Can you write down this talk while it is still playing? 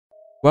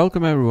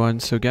Welcome everyone.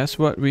 So guess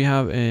what we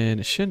have in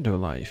Shindo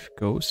Life?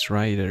 Ghost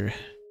Rider.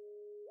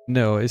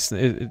 No,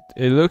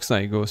 it looks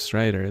like Ghost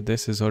Rider.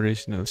 This is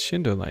original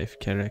Shindo Life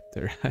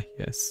character, I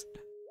guess.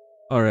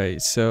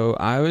 Alright, so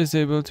I was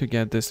able to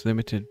get this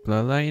limited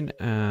bloodline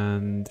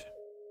and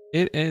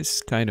it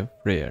is kind of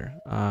rare.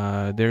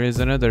 There is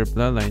another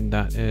bloodline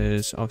that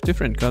is of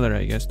different color,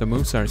 I guess. The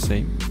moves are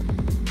same.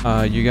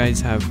 You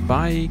guys have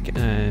bike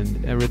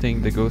and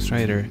everything the Ghost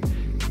Rider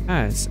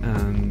has,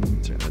 and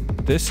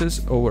this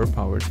is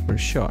overpowered for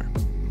sure.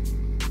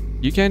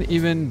 You can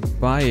even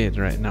buy it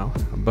right now,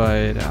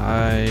 but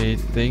I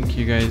think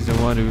you guys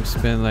don't want to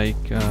spend like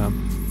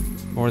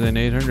more than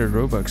 800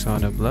 Robux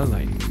on a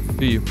bloodline,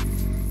 do you?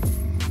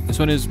 This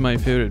one is my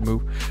favorite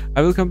move.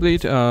 I will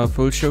complete a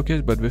full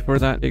showcase, but before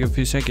that, take a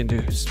few seconds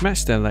to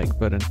smash that like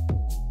button.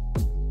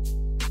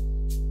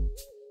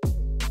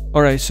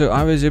 Alright, so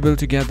I was able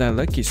to get that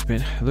lucky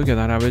spin. Look at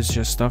that, I was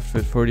just stuffed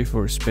with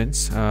 44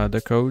 spins.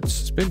 The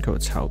spin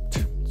codes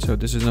helped. So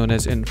this is known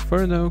as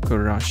INFERNO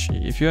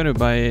Korashi. If you want to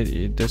buy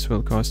it, this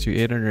will cost you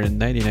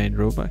 899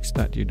 Robux.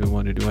 That you don't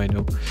want to do, I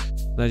know.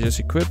 Let's just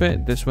equip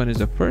it. This one is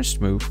the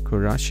first move,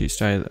 Korashi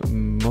style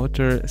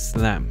motor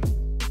slam.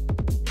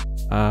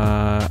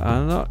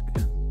 Unlock.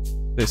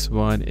 This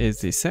one is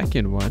the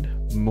second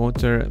one,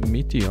 motor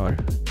meteor.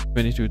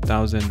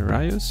 22,000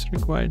 rayos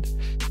required.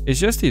 It's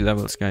just the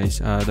levels, guys.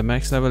 The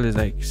max level is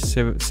like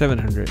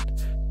 700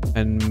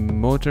 and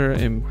motor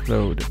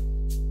implode.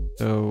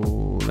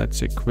 So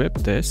let's equip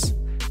this.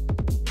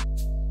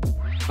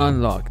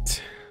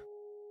 Unlocked.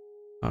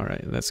 All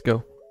right, let's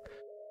go.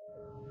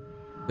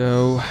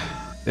 So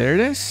there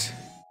it is.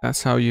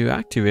 That's how you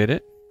activate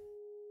it.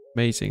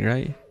 Amazing,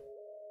 right?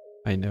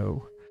 I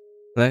know.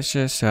 Let's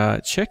just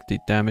check the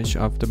damage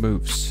of the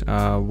moves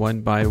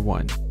one by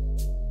one.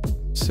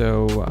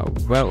 So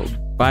well,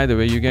 by the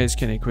way, you guys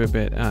can equip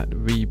it at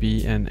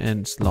VB and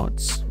N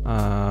slots.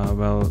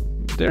 Well,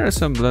 there are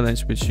some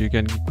bloodlines which you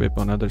can equip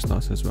on other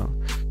slots as well.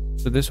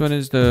 So this one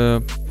is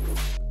the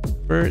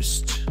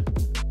first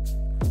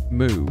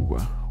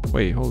move.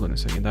 Wait, hold on a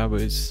second. That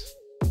was,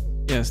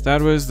 yes,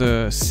 that was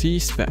the C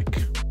spec,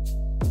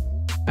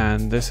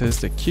 and this is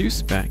the Q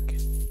spec.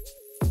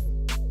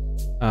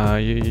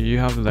 You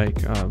have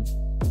like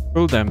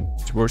pull them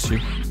towards you.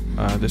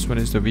 This one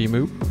is the V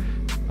move.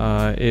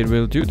 It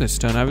will do the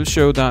stun. I will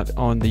show that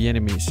on the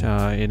enemies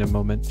in a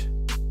moment.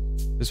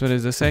 This one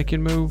is the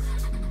second move.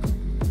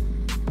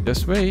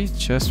 Just wait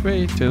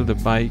till the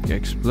bike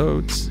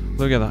explodes.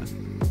 Look at that.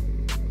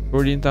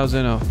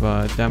 14,000 of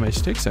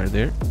damage ticks are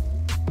there.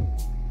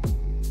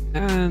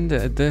 And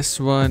this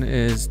one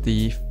is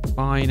the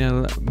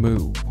final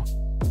move.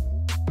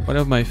 One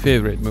of my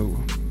favorite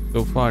moves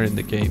so far in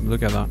the game.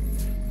 Look at that.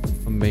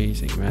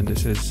 Amazing, man.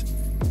 This is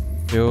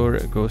pure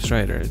Ghost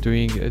Rider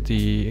doing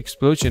the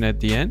explosion at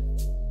the end.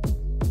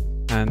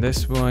 And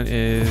this one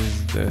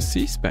is the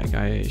C spec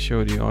I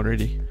showed you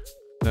already.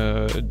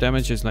 The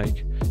damage is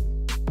like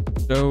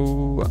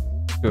so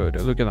good.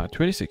 Look at that,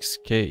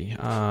 26k.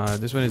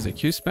 This one is the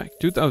Q spec,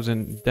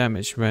 2000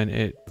 damage when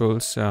it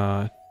pulls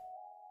the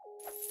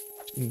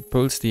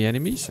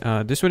enemies.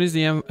 This one is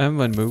the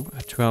M1 move,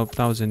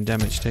 12,000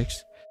 damage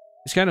ticks.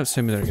 It's kind of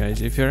similar,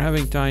 guys. If you're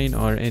having Tyne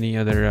or any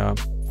other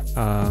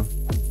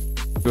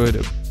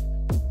good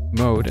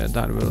mode,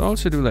 that will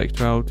also do like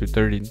 12 to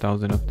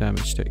 13,000 of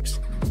damage ticks.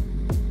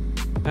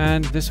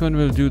 And this one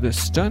will do the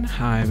stun.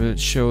 I will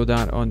show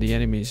that on the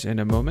enemies in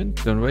a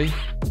moment, don't worry.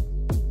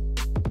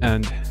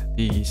 And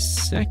the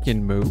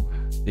second move,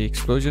 the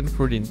explosion,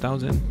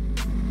 14,000.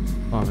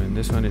 Oh man,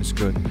 this one is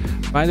good.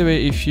 By the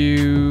way, if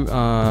you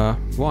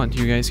want,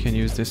 you guys can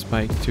use this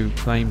bike to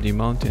climb the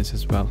mountains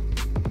as well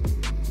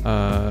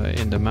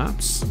in the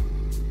maps.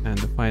 And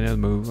the final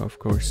move, of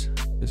course,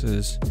 this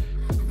is,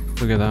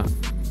 look at that,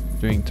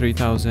 doing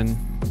 3,000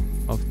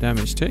 of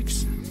damage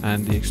ticks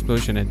and the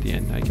explosion at the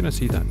end. I cannot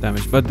see that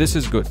damage, but this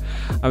is good.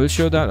 I will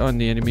show that on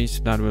the enemies.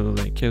 That will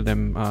like kill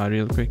them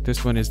real quick.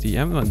 This one is the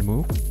M1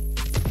 move.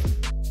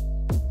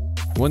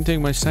 Won't take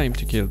much time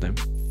to kill them.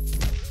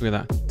 Look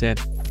at that, dead.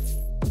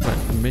 But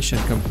mission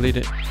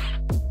completed.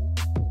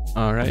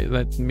 All right,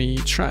 let me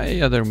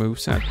try other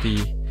moves at the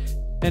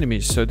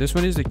enemies. So this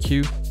one is the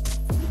Q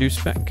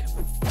spec.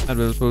 That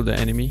will pull the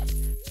enemy.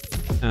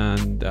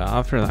 And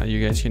after that,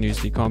 you guys can use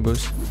the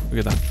combos.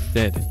 Look at that,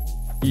 dead.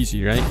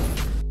 Easy, right?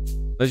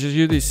 Let's just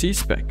use the C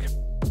spec.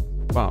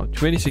 Wow,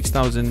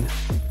 26,000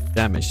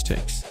 damage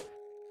ticks.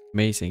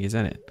 Amazing,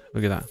 isn't it?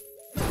 Look at that.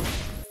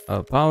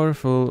 A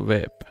powerful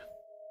whip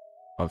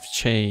of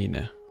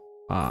chain.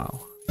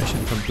 Wow,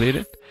 mission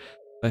completed.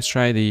 Let's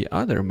try the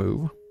other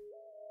move.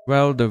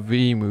 Well, the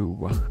V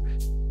move.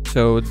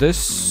 So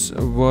this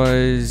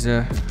was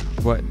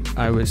what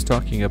I was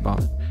talking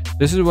about.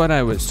 This is what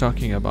I was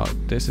talking about.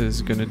 This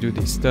is gonna do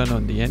the stun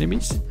on the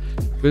enemies.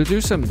 We'll do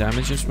some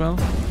damage as well,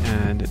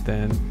 and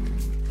then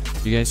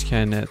you guys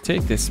can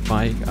take this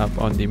bike up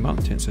on the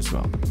mountains as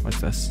well. Watch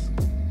this.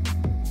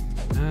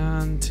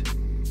 And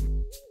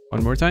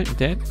one more time,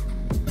 dead.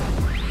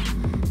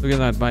 Look at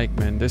that bike,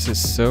 man. This is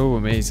so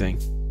amazing.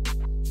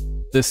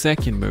 The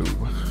second move.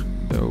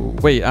 So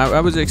wait, I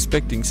was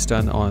expecting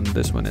stun on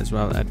this one as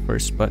well at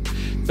first, but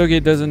okay,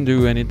 it doesn't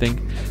do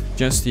anything.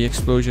 Just the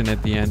explosion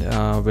at the end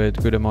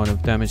with good amount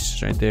of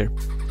damage right there.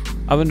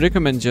 I would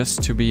recommend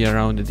just to be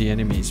around the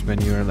enemies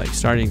when you are like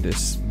starting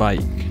this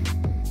bike,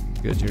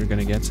 because you're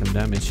gonna get some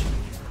damage.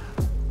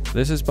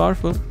 This is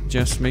powerful.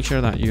 Just make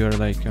sure that you are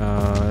like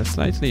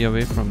slightly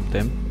away from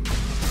them.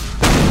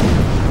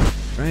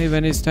 Right,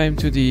 when it's time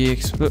to the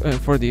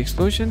for the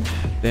explosion,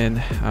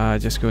 then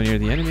just go near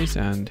the enemies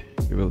and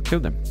you will kill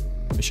them.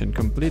 Mission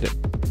completed.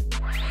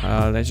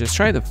 Let's just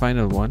try the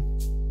final one.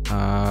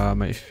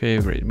 My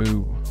favorite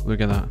move.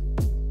 Look at that.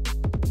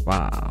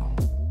 Wow,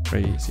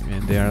 crazy,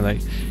 man. They are like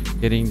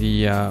getting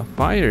the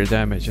fire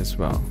damage as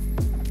well.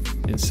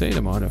 Insane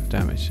amount of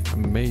damage.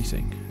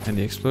 Amazing. And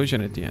the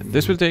explosion at the end.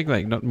 This will take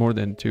like not more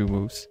than 2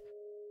 moves.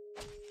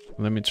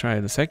 Let me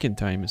try the second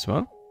time as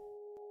well.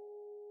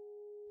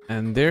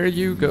 And there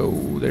you go.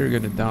 They're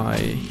gonna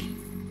die.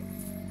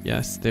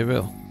 Yes, they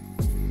will.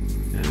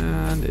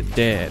 And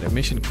dead.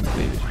 Mission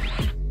completed.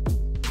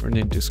 Turned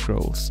into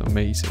scrolls.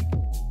 Amazing.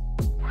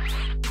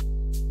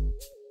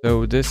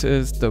 So this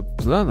is the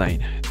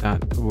bloodline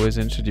that was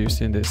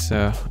introduced in this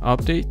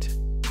update.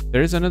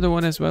 There is another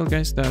one as well,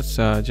 guys. That's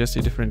just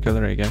a different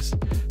color, I guess.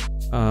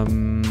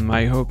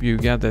 I hope you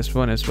get this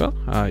one as well.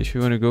 If you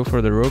want to go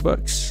for the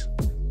Robux,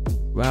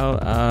 well,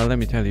 let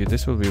me tell you,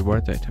 this will be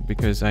worth it,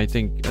 because I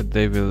think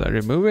they will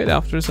remove it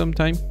after some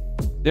time.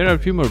 There are a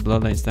few more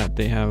bloodlines that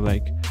they have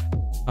like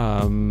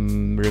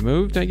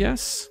removed, I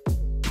guess,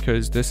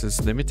 because this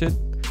is limited.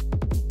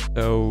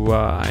 So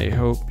I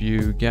hope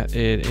you get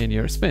it in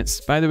your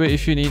spins. By the way,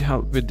 if you need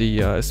help with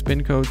the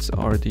spin codes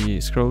or the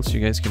scrolls, you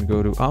guys can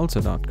go to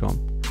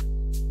alta.com.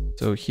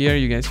 So here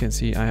you guys can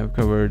see I have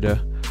covered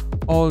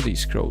all these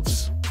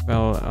scrolls.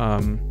 Well,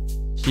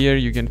 here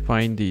you can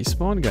find the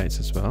spawn guides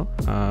as well.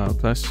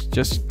 Plus,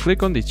 just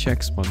click on the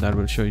check spawn. That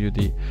will show you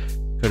the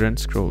current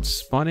scrolls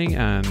spawning.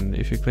 And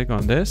if you click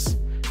on this,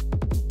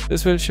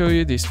 this will show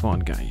you the spawn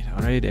guide.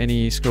 All right,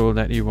 any scroll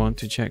that you want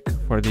to check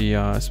for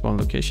the spawn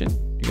location,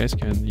 you guys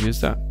can use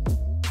that.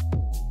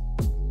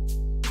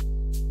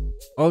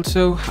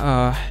 Also,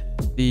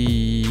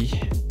 the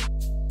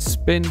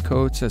spin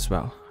codes as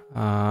well.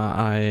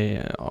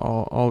 I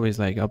always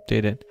like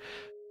update it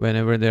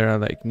whenever there are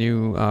like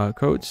new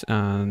codes,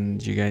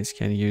 and you guys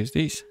can use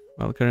these.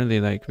 Well, currently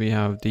like we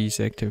have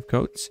these active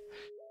codes.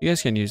 You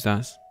guys can use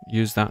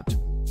that.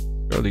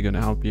 Really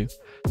gonna help you.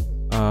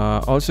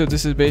 Also,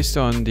 this is based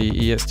on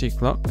the EST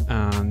clock,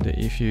 and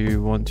if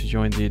you want to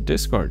join the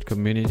Discord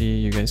community,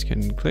 you guys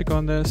can click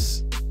on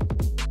this,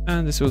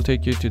 and this will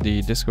take you to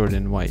the Discord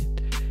invite.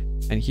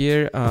 And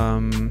here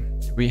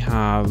we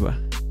have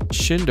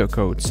Shindo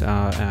codes,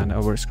 and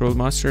our scroll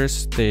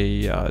masters,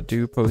 they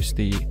do post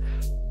the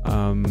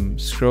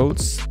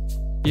scrolls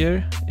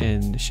here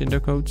in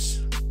Shindo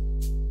codes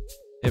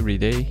every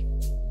day.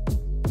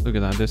 Look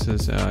at that. This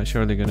is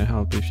surely gonna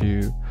help if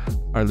you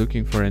are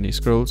looking for any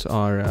scrolls,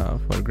 or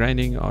for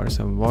grinding, or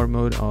some war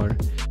mode, or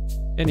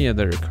any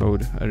other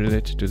code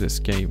related to this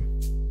game.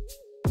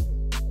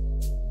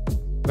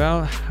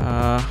 Well,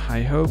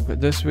 I hope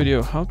this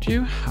video helped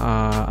you.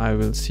 I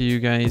will see you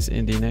guys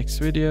in the next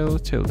video.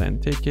 Till then,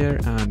 take care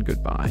and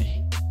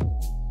goodbye.